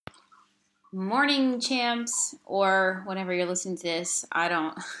Morning, champs, or whenever you're listening to this.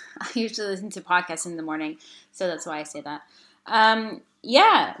 I usually listen to podcasts in the morning, so that's why I say that.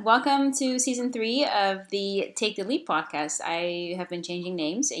 Welcome to season 3 of the Take the Leap podcast. I have been changing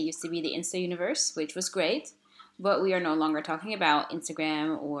names. It used to be the Insta Universe, which was great, but we are no longer talking about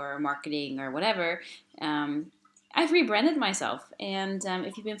Instagram or marketing or whatever. I've rebranded myself, and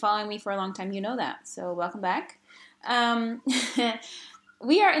if you've been following me for a long time, you know that. So, welcome back. Um,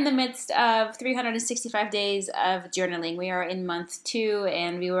 We are in the midst of 365 days of journaling. We are in month 2,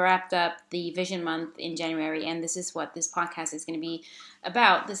 and we wrapped up the Vision Month in January, and this is what this podcast is going to be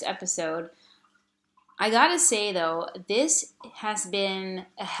about, this episode. I gotta say, though, this has been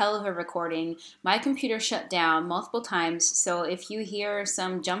a hell of a recording. My computer shut down multiple times, so if you hear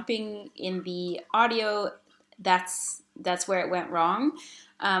some jumping in the audio, that's where it went wrong.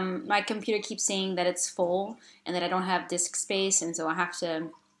 My computer keeps saying that it's full and that I don't have disk space, and so I have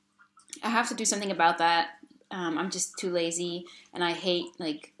to do something about that. I'm just too lazy, and I hate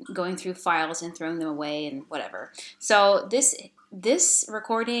like going through files and throwing them away and whatever. So this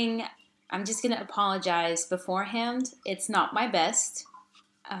recording, I'm just gonna apologize beforehand. It's not my best.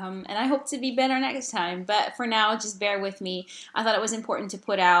 And I hope to be better next time. But for now, just bear with me. I thought it was important to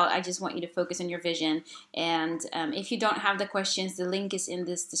put out. I just want you to focus on your vision. And if you don't have the questions, the link is in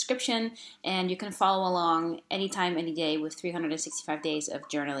this description. And you can follow along anytime, any day with 365 days of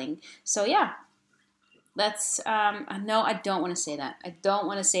journaling. So yeah, no, I don't want to say that. I don't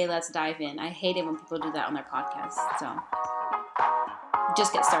want to say let's dive in. I hate it when people do that on their podcast. So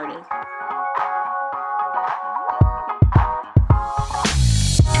just get started.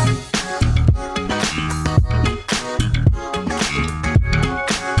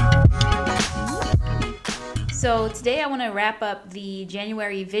 So today I want to wrap up the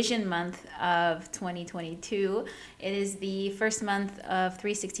January Vision Month of 2022. It is the first month of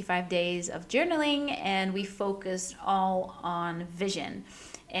 365 days of journaling, and we focused all on vision.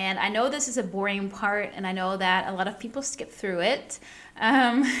 And I know this is a boring part, and I know that a lot of people skip through it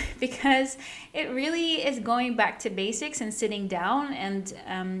because it really is going back to basics and sitting down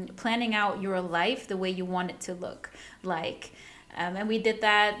and planning out your life the way you want it to look like. And we did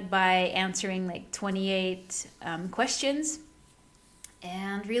that by answering like 28 questions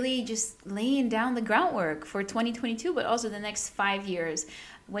and really just laying down the groundwork for 2022, but also the next 5 years.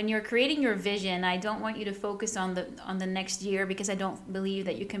 When you're creating your vision, I don't want you to focus on the next year, because I don't believe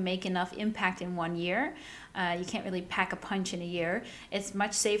that you can make enough impact in 1 year. You can't really pack a punch in a year. It's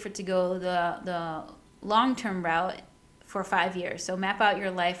much safer to go the long-term route for 5 years. So map out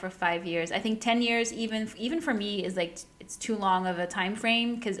your life for 5 years. I think 10 years, even for me, is like it's too long of a time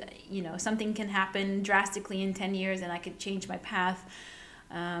frame, because something can happen drastically in 10 years and I could change my path.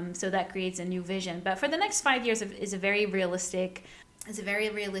 So that creates a new vision. But for the next 5 years is a very realistic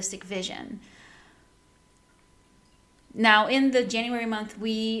vision. Now in the January month,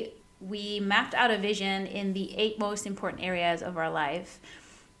 we mapped out a vision in the 8 most important areas of our life.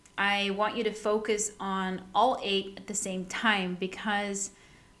 I want you to focus on all 8 at the same time, because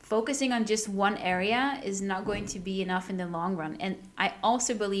focusing on just one area is not going to be enough in the long run. And I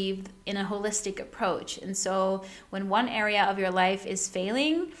also believe in a holistic approach. And so when one area of your life is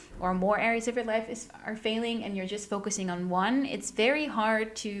failing, or more areas of your life are failing, and you're just focusing on one, it's very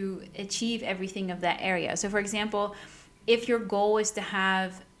hard to achieve everything of that area. So for example, if your goal is to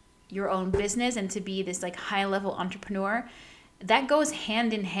have your own business and to be this like high-level entrepreneur, that goes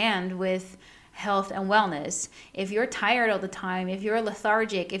hand in hand with health and wellness. If you're tired all the time, if you're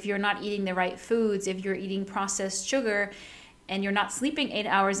lethargic, if you're not eating the right foods, if you're eating processed sugar and you're not sleeping 8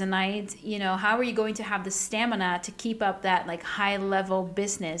 hours a night, how are you going to have the stamina to keep up that like high level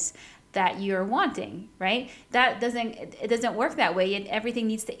business that you're wanting, right? It doesn't work that way. Everything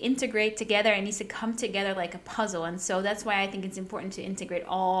needs to integrate together. It needs to come together like a puzzle. And so that's why I think it's important to integrate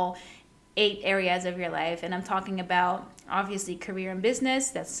all 8 areas of your life. And I'm talking about obviously career and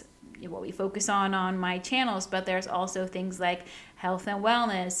business. That's what we focus on my channels, but there's also things like health and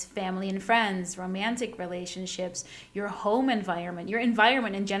wellness, family and friends, romantic relationships, your home environment, your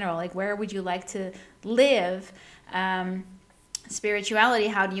environment in general, like where would you like to live, spirituality,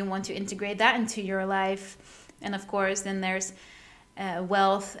 how do you want to integrate that into your life, and of course then there's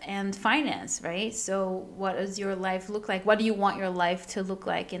wealth and finance, right? So what does your life look like? What do you want your life to look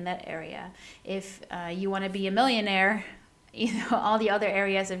like in that area? If you want to be a millionaire, all the other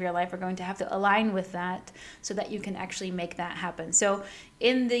areas of your life are going to have to align with that so that you can actually make that happen. So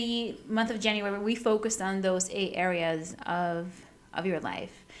in the month of January, we focused on those 8 areas of your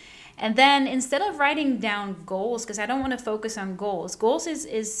life. And then instead of writing down goals, because I don't want to focus on goals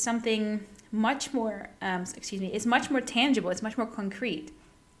is something much more, it's much more tangible, it's much more concrete.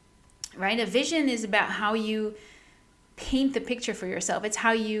 right? A vision is about how you paint the picture for yourself. It's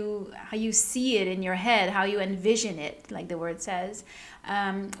how you see it in your head, how you envision it, like the word says.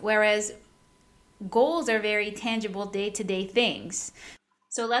 Whereas goals are very tangible day-to-day things.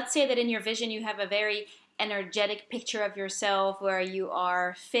 So let's say that in your vision you have a very energetic picture of yourself where you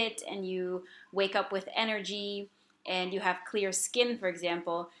are fit and you wake up with energy and you have clear skin, for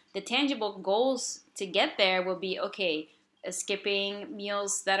example. The tangible goals to get there will be, okay, skipping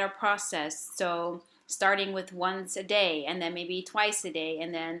meals that are processed. So starting with once a day and then maybe twice a day,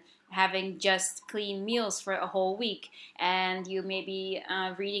 and then having just clean meals for a whole week. And you may be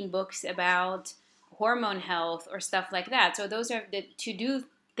reading books about hormone health or stuff like that. So those are the to-do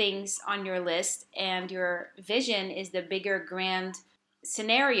things on your list, and your vision is the bigger grand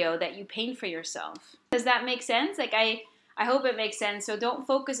scenario that you paint for yourself. Does that make sense? Like I hope it makes sense. So don't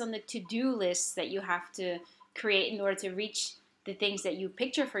focus on the to-do lists that you have to create in order to reach the things that you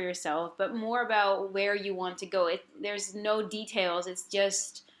picture for yourself, but more about where you want to go. There's no details. It's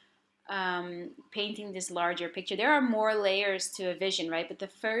just painting this larger picture. There are more layers to a vision, right? But the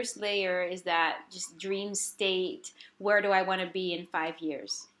first layer is that just dream state. Where do I want to be in 5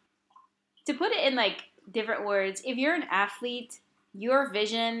 years? To put it in like different words, if you're an athlete, your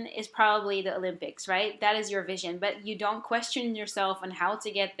vision is probably the Olympics, right? That is your vision, but you don't question yourself on how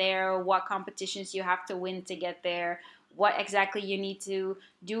to get there, what competitions you have to win to get there, what exactly you need to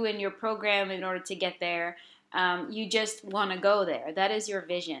do in your program in order to get there. You just want to go there. That is your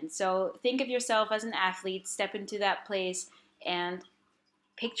vision. So think of yourself as an athlete, step into that place and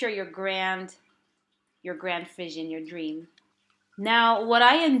picture your grand vision, your dream. Now, what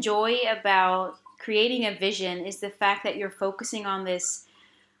I enjoy about creating a vision is the fact that you're focusing on this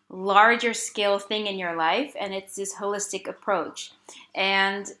larger scale thing in your life, and it's this holistic approach.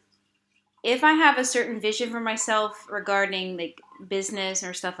 And if I have a certain vision for myself regarding like business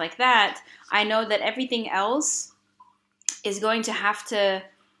or stuff like that, I know that everything else is going to have to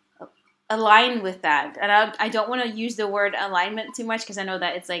align with that. And I don't want to use the word alignment too much because I know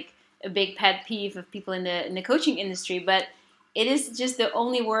that it's like a big pet peeve of people in the coaching industry, but it is just the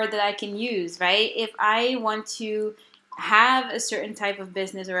only word that I can use, right? If I want to have a certain type of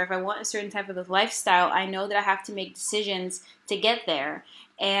business or if I want a certain type of lifestyle, I know that I have to make decisions to get there.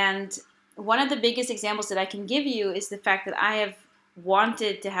 And one of the biggest examples that I can give you is the fact that I have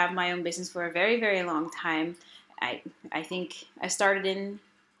wanted to have my own business for a very, very long time. I think I started in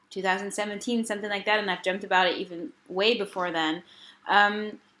 2017, something like that, and I've dreamt about it even way before then.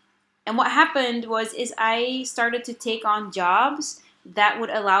 And what happened is I started to take on jobs that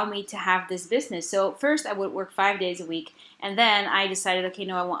would allow me to have this business. So first I would work 5 days a week, and then I decided, okay,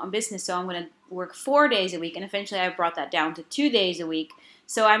 no, I want a business, so I'm going to work 4 days a week, and eventually I brought that down to 2 days a week.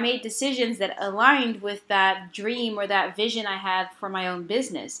 So I made decisions that aligned with that dream or that vision I had for my own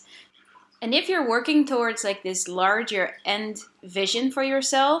business. And if you're working towards like this larger end vision for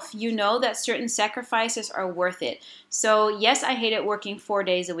yourself, you know that certain sacrifices are worth it. So yes, I hated working 4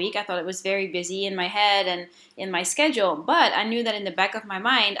 days a week. I thought it was very busy in my head and in my schedule, but I knew that in the back of my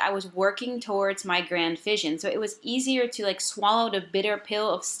mind, I was working towards my grand vision. So it was easier to like swallow the bitter pill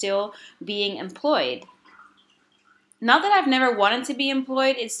of still being employed. Not that I've never wanted to be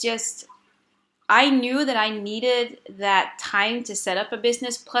employed, it's just I knew that I needed that time to set up a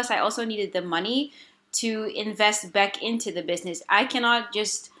business. Plus, I also needed the money to invest back into the business. I cannot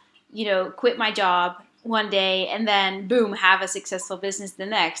just, quit my job one day and then, boom, have a successful business the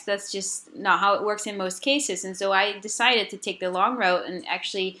next. That's just not how it works in most cases. And so I decided to take the long route and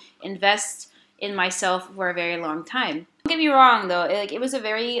actually invest in myself for a very long time. Don't get me wrong, though. It was a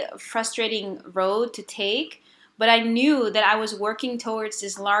very frustrating road to take. But I knew that I was working towards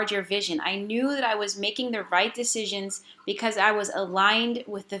this larger vision. I knew that I was making the right decisions because I was aligned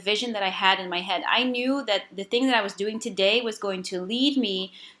with the vision that I had in my head. I knew that the thing that I was doing today was going to lead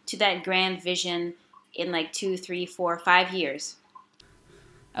me to that grand vision in like 2, 3, 4, 5 years.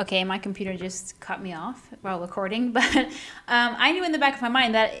 Okay, my computer just cut me off while recording, but I knew in the back of my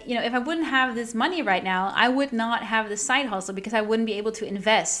mind that, if I wouldn't have this money right now, I would not have the side hustle because I wouldn't be able to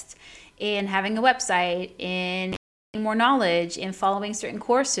invest in having a website, in more knowledge, in following certain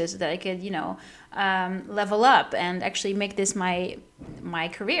courses so that I could, level up and actually make this my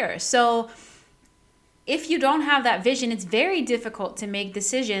career. So if you don't have that vision, it's very difficult to make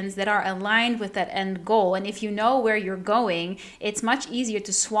decisions that are aligned with that end goal. And if you know where you're going, it's much easier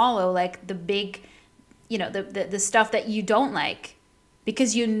to swallow like the big, the stuff that you don't like,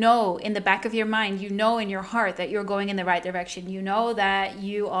 because you know in the back of your mind, you know in your heart that you're going in the right direction. You know that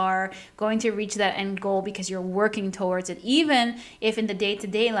you are going to reach that end goal because you're working towards it. Even if in the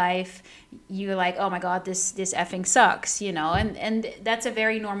day-to-day life, you're like, oh my God, this effing sucks, and that's a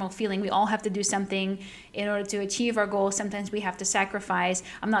very normal feeling. We all have to do something in order to achieve our goals. Sometimes we have to sacrifice.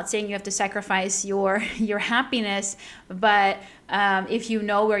 I'm not saying you have to sacrifice your happiness, but if you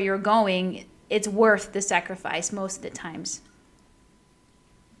know where you're going, it's worth the sacrifice most of the times.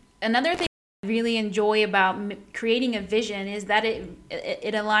 Another thing I really enjoy about creating a vision is that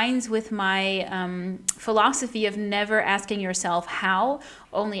it aligns with my philosophy of never asking yourself how,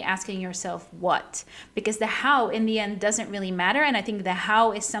 only asking yourself what. Because the how in the end doesn't really matter, and I think the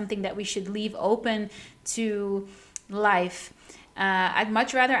how is something that we should leave open to life. I'd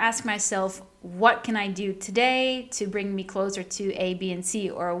much rather ask myself, what can I do today to bring me closer to A, B, and C,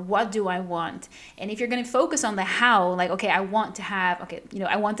 or what do I want? And if you're going to focus on the how, like, okay, I want to have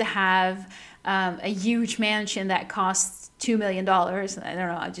a huge mansion that costs $2 million. I don't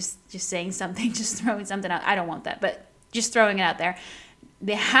know, just saying something, just throwing something out. I don't want that, but just throwing it out there.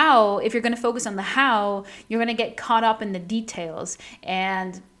 The how, if you're going to focus on the how, you're going to get caught up in the details.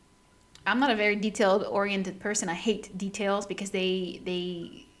 And I'm not a very detailed-oriented person. I hate details because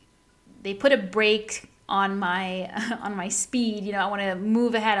they put a brake on my speed. I want to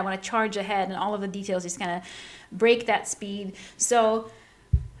move ahead. I want to charge ahead, and all of the details just kind of break that speed. So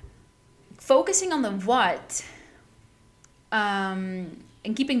focusing on the what, and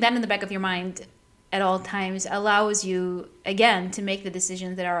keeping that in the back of your mind at all times allows you, again, to make the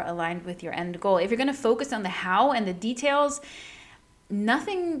decisions that are aligned with your end goal. If you're going to focus on the how and the details,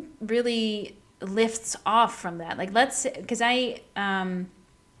 nothing really lifts off from that. Like, because I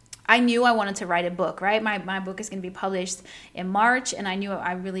knew I wanted to write a book, right? My book is going to be published in March, and I knew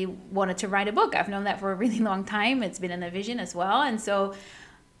I really wanted to write a book. I've known that for a really long time. It's been in a vision as well. And so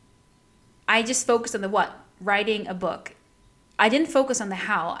I just focused on the what, writing a book. I didn't focus on the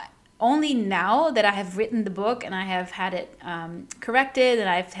how. Only now that I have written the book and I have had it corrected, and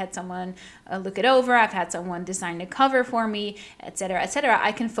I've had someone look it over, I've had someone design the cover for me, etc.,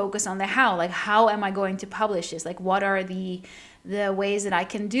 I can focus on the how. Like, how am I going to publish this? Like, what are the ways that I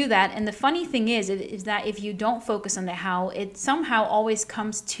can do that? And the funny thing is that if you don't focus on the how, it somehow always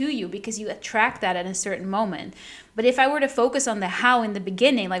comes to you because you attract that at a certain moment. But if I were to focus on the how in the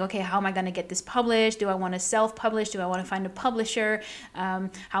beginning, like, okay, how am I going to get this published? Do I want to self-publish? Do I want to find a publisher?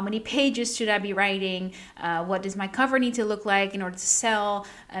 How many pages should I be writing? What does my cover need to look like in order to sell?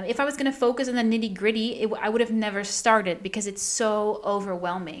 If I was going to focus on the nitty-gritty, I would have never started because it's so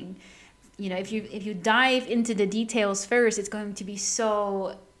overwhelming. If you dive into the details first, it's going to be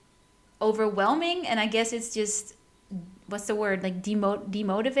so overwhelming, and I guess it's just, what's the word, like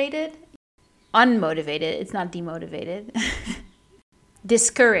demotivated? Unmotivated. It's not demotivated.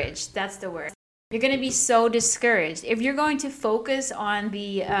 Discouraged. That's the word. You're going to be so discouraged. If you're going to focus on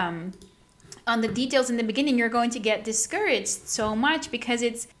the details in the beginning, you're going to get discouraged so much because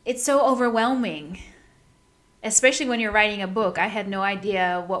it's so overwhelming. Especially when you're writing a book. I had no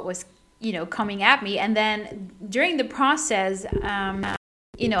idea what was coming at me. And then during the process,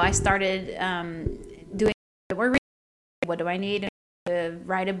 I started doing what do I need to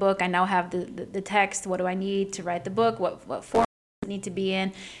write a book? I now have the text. What do I need to write the book? What form does it need to be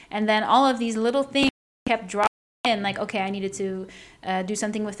in? And then all of these little things kept dropping in, like, okay, I needed to do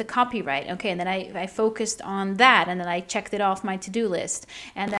something with the copyright. Okay, and then I focused on that, and then I checked it off my to-do list.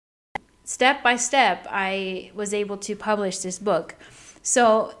 And then step by step, I was able to publish this book.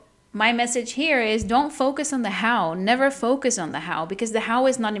 So my message here is, don't focus on the how. Never focus on the how, because the how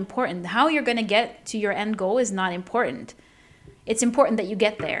is not important. How you're going to get to your end goal is not important. It's important that you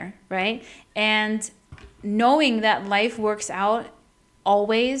get there, right? And knowing that life works out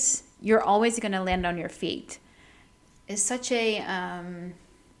always, you're always going to land on your feet, is such a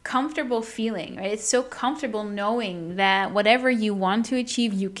comfortable feeling, right? It's so comfortable knowing that whatever you want to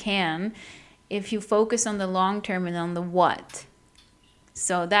achieve, you can, if you focus on the long term and on the what.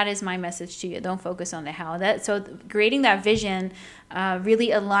 So that is my message to you. Don't focus on the how. So creating that vision really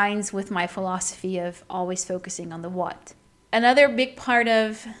aligns with my philosophy of always focusing on the what. Another big part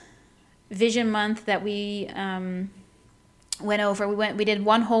of Vision Month that we went over, we did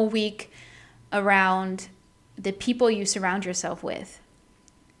one whole week around the people you surround yourself with.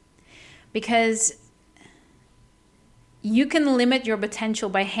 Because you can limit your potential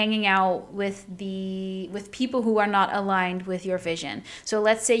by hanging out with people who are not aligned with your vision. So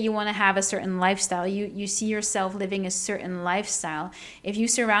let's say you want to have a certain lifestyle. You see yourself living a certain lifestyle. If you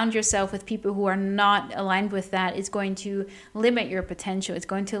surround yourself with people who are not aligned with that, it's going to limit your potential. It's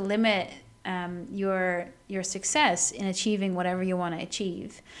going to limit your success in achieving whatever you want to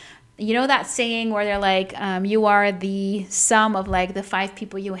achieve. You know that saying where they're like, you are the sum of like the 5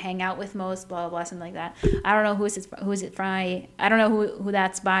 people you hang out with most, blah, blah, blah, something like that. I don't know who is it by. I don't know who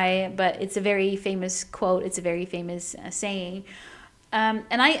that's by, but it's a very famous quote. It's a very famous saying. And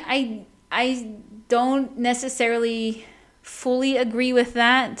I don't necessarily fully agree with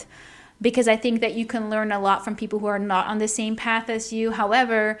that, because I think that you can learn a lot from people who are not on the same path as you.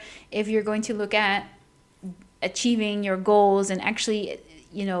 However, if you're going to look at achieving your goals and actually,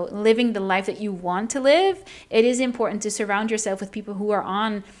 living the life that you want to live, it is important to surround yourself with people who are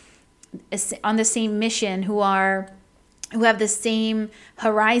on the same mission, who have the same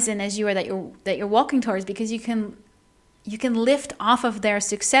horizon as you are, that you're walking towards, because you can lift off of their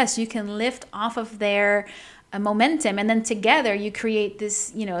success, you can lift off of their momentum, and then together you create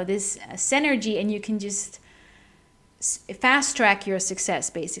this synergy, and you can just fast track your success,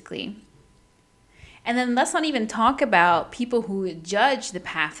 basically. And then let's not even talk about people who judge the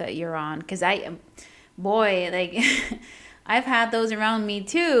path that you're on, because I've had those around me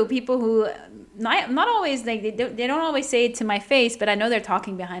too. People who not always, like, they don't always say it to my face, but I know they're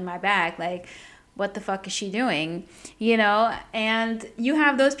talking behind my back, like, what the fuck is she doing? And you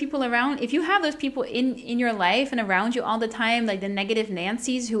have those people around. If you have those people in your life and around you all the time, like the negative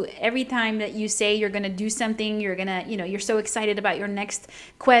Nancys, who every time that you say you're going to do something, you're so excited about your next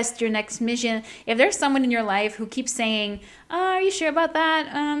quest, your next mission. If there's someone in your life who keeps saying, are you sure about that?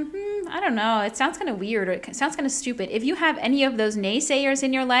 I don't know. It sounds kind of weird, or it sounds kind of stupid. If you have any of those naysayers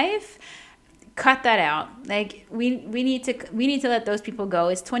in your life, cut that out. Like, we need to let those people go.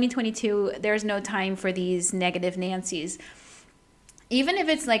 It's 2022. There's no time for these negative Nancys. Even if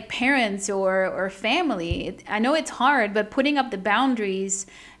it's like parents or family, I know it's hard, but putting up the boundaries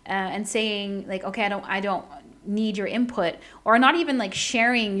and saying like, okay, I don't need your input, or not even like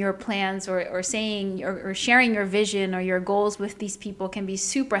sharing your plans or saying or sharing your vision or your goals with these people can be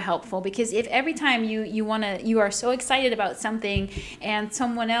super helpful. Because if every time you are so excited about something and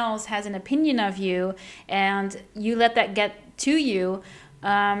someone else has an opinion of you and you let that get to you,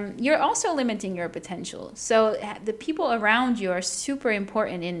 you're also limiting your potential. So the people around you are super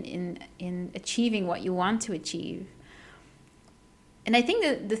important in achieving what you want to achieve. And I think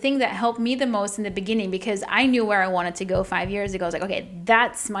that the thing that helped me the most in the beginning, because I knew where I wanted to go 5 years ago, I was like, okay,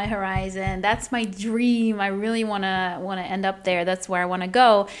 that's my horizon, that's my dream. I really want to end up there. That's where I want to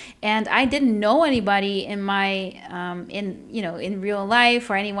go. And I didn't know anybody in my in real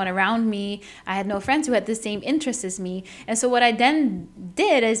life or anyone around me. I had no friends who had the same interests as me. And so what I then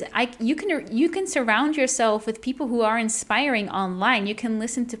did is you can surround yourself with people who are inspiring online. You can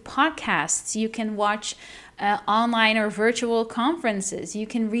listen to podcasts. You can watch online or virtual conferences. You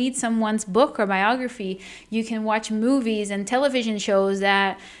can read someone's book or biography. You can watch movies and television shows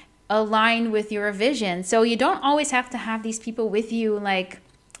that align with your vision. So you don't always have to have these people with you like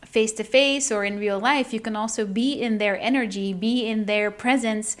face to face or in real life. You can also be in their energy, be in their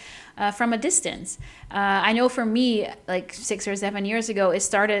presence from a distance. I know for me, like 6 or 7 years ago, it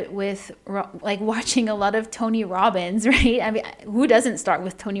started with like watching a lot of Tony Robbins, right? I mean, who doesn't start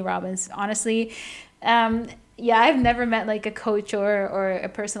with Tony Robbins, honestly? I've never met like a coach or a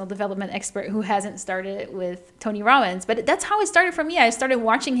personal development expert who hasn't started with Tony Robbins, but that's how it started for me. I started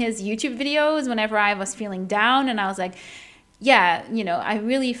watching his YouTube videos whenever I was feeling down, and I was like, I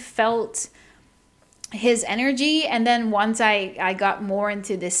really felt his energy. And then once I got more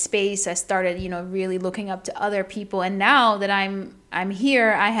into this space, I started, really looking up to other people. And now that I'm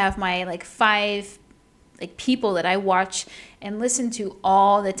here, I have my like 5 like people that I watch and listen to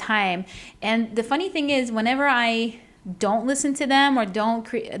all the time. And the funny thing is, whenever I don't listen to them or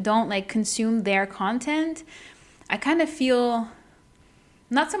don't like consume their content, I kind of feel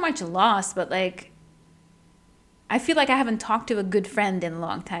not so much lost, but like I feel like I haven't talked to a good friend in a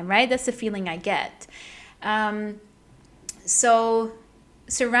long time, right? That's the feeling I get. So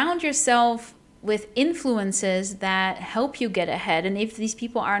surround yourself with influences that help you get ahead. And if these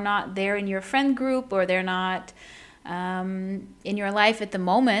people are not there in your friend group, or they're not in your life at the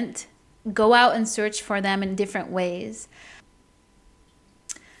moment, go out and search for them in different ways.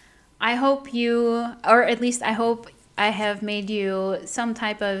 I hope I have made you some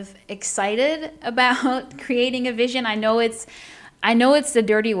type of excited about creating a vision. I know it's the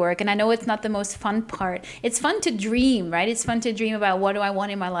dirty work, and I know it's not the most fun part. It's fun to dream, right? It's fun to dream about what do I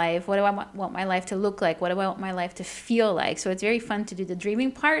want in my life? What do I want my life to look like? What do I want my life to feel like? So it's very fun to do the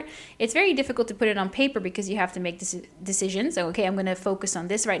dreaming part. It's very difficult to put it on paper because you have to make decisions. So, okay, I'm going to focus on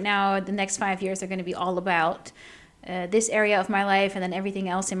this right now. The next 5 years are going to be all about this area of my life, and then everything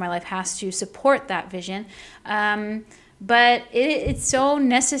else in my life has to support that vision. But it's so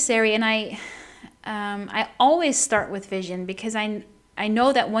necessary, and I always start with vision, because I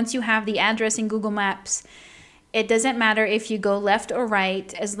know that once you have the address in Google Maps, it doesn't matter if you go left or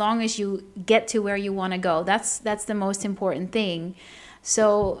right, as long as you get to where you want to go. That's the most important thing.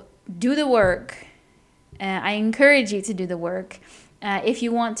 So do the work. I encourage you to do the work. If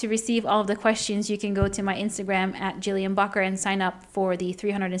you want to receive all of the questions, you can go to my Instagram at Jillian Bucker and sign up for the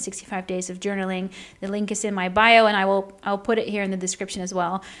 365 days of journaling. The link is in my bio, and I'll put it here in the description as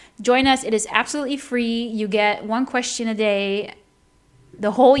well. Join us. It is absolutely free. You get one question a day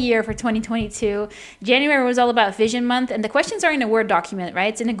the whole year for 2022. January was all about Vision Month, and the questions are in a Word document,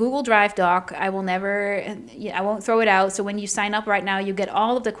 right? It's in a Google Drive doc. I won't throw it out. So when you sign up right now, you get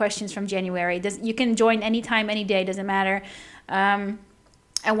all of the questions from January. You can join anytime, any day, doesn't matter.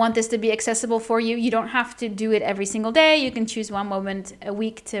 I want this to be accessible for you. You don't have to do it every single day. You can choose one moment a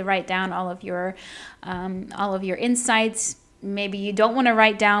week to write down all of your insights. Maybe you don't want to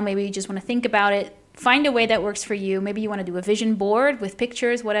write down. Maybe you just want to think about it. Find a way that works for you. Maybe you want to do a vision board with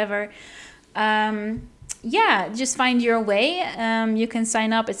pictures, whatever. Just find your way. You can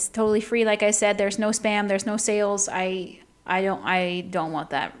sign up. It's totally free. Like I said, there's no spam. There's no sales. I don't want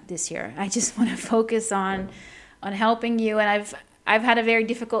that this year. I just want to focus on helping you. And I've had a very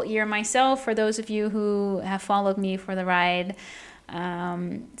difficult year myself, for those of you who have followed me for the ride.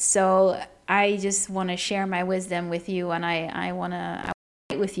 So I just want to share my wisdom with you, and I want to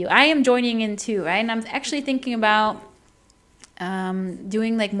with you. I am joining in too, right? And I'm actually thinking about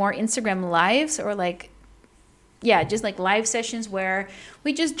doing like more Instagram lives, or just like live sessions where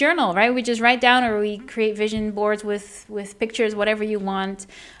we just journal, right? We just write down, or we create vision boards with pictures, whatever you want.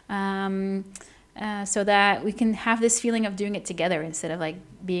 So that we can have this feeling of doing it together, instead of like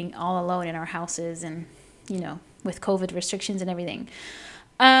being all alone in our houses and, with COVID restrictions and everything.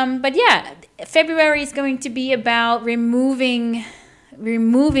 But yeah, February is going to be about removing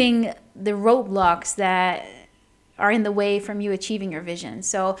the roadblocks that are in the way from you achieving your vision.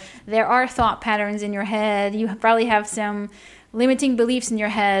 So there are thought patterns in your head. You probably have some limiting beliefs in your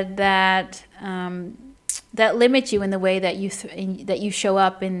head that limit you in the way that you show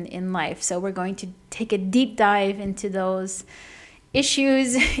up in life. So we're going to take a deep dive into those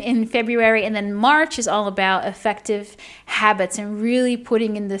issues in February, and then March is all about effective habits and really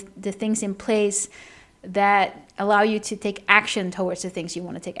putting in the things in place that allow you to take action towards the things you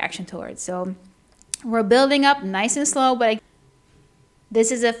want to take action towards. So we're building up nice and slow, but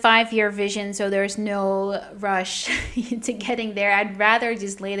this is a 5-year vision, so there's no rush to getting there. I'd rather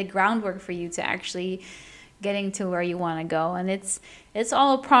just lay the groundwork for you to actually getting to where you want to go. And it's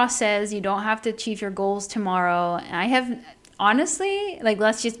all a process. You don't have to achieve your goals tomorrow. And I have, honestly,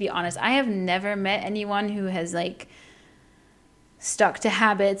 let's just be honest, I have never met anyone who has stuck to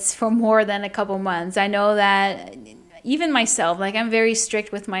habits for more than a couple months. I know that even myself, I'm very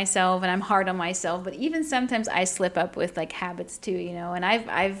strict with myself and I'm hard on myself, but even sometimes I slip up with habits too, and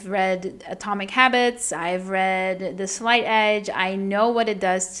I've read Atomic Habits, I've read The Slight Edge. I know what it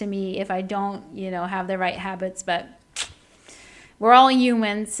does to me if I don't, have the right habits, but we're all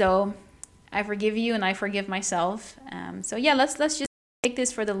human, so I forgive you and I forgive myself. So yeah, let's just take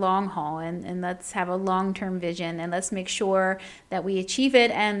this for the long haul, and let's have a long-term vision, and let's make sure that we achieve it.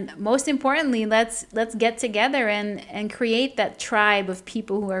 And most importantly, let's get together and create that tribe of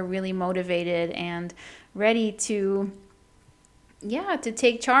people who are really motivated and ready to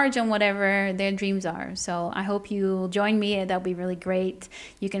take charge on whatever their dreams are. So I hope you'll join me. That'll be really great.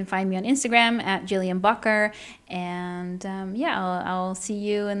 You can find me on Instagram at Jillian Bucker, and I'll see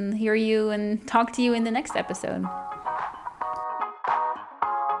you and hear you and talk to you in the next episode.